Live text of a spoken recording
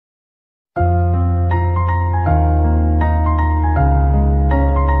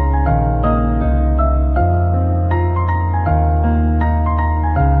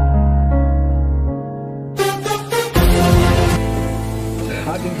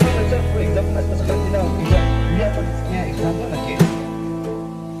For example, mas sa kanila, lihat example lagi.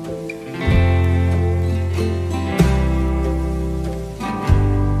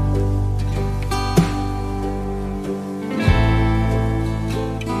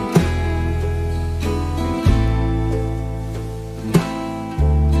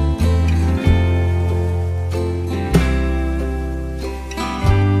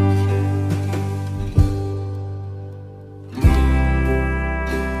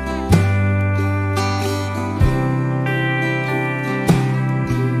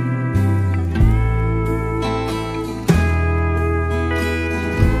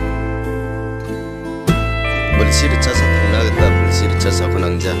 Bersih casa tengah kita bersih casa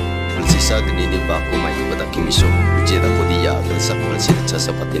kunangja bersih gini ni baku mai pada kimiso jeda kodiya gelsa bersih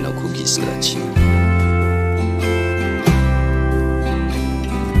casa patina kuki scratch.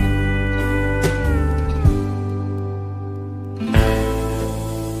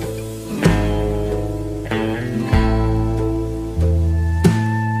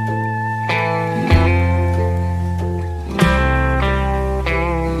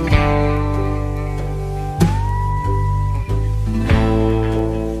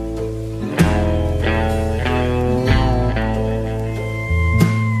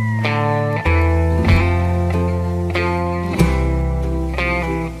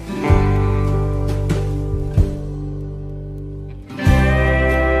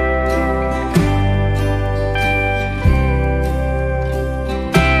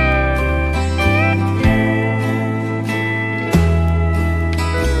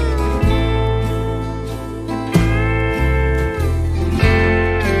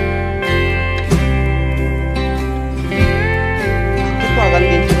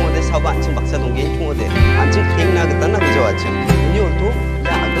 안층 박사 동계 총어대 안층 크랭나 그딴나 그저 아층 이녀도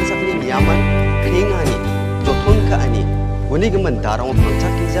야 아근 사필이 미야만 크랭하니 조톤카 아니 원이금은 다롱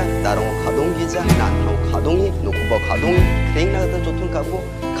방착 기자 다롱 가동 기자 난타오 가동이 노쿠버 가동이 크랭나 그딴 조톤카고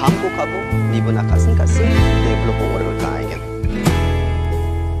감고카고 니브나 가슴 데블로 봉어를 가야겐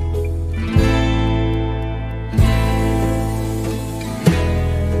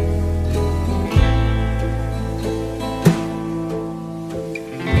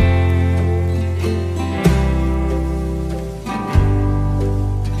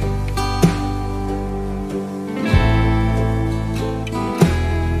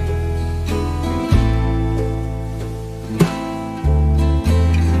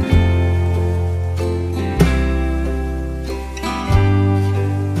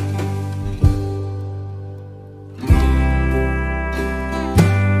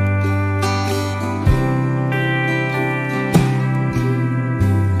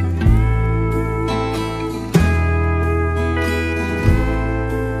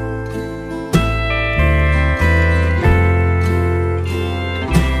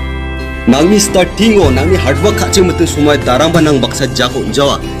Nangni starting o nangni hard work kacang mete sumai darang banang baksa jago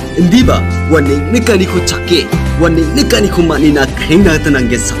jawa indiba waning nikani ku cake waning nikani ku manina khenga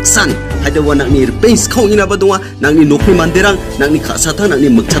tenangge saksan hada wanang ni pains kau ina badonga nangni nokni manderang nangni khasatang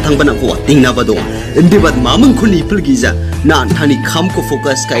nangni mekchatang banang ku wating na badonga indibat mamang ku nipel giza na antani kham ko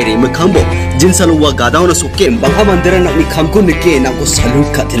focus kaire mekhambo jinsalu wa gadauna soke bangha manderang nangni kham ko nike na ko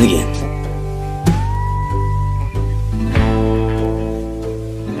salute katilge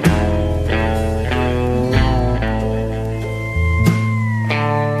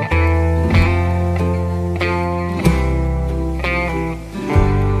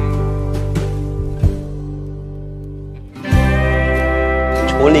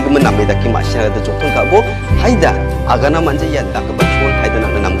Chol ni gemen nambe daki masya ada jotun kabo haida agana manja ya dak ba chol haida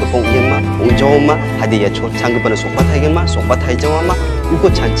nang nam gepong yen ma ongjaw ma haida ya chol chang geban sokpa thaigen ma sokpa thaijawa ma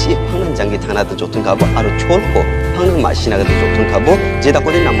uko chanchi phangnan jangi thana da jotun kabo aro chol ko phangnan masina da jotun kabo je da ko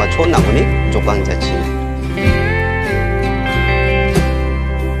ni namma chol namuni jokang jachi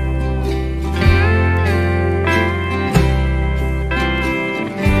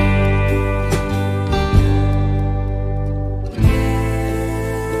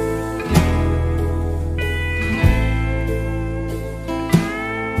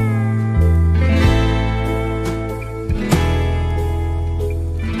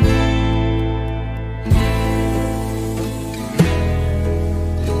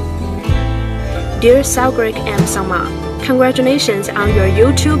Dear SALGRIK M SANGMA, congratulations on your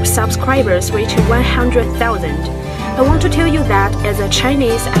YouTube subscribers reaching 100,000. I want to tell you that as a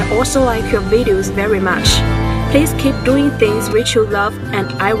Chinese, I also like your videos very much. Please keep doing things which you love and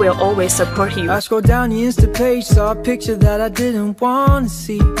I will always support you. I scrolled down the Insta page, saw a picture that I didn't want to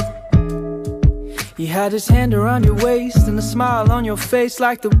see. You had his hand around your waist and a smile on your face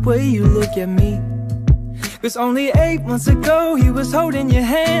like the way you look at me. 'Cause only 8 months ago he was holding your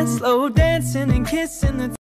hand, slow dancing and kissing the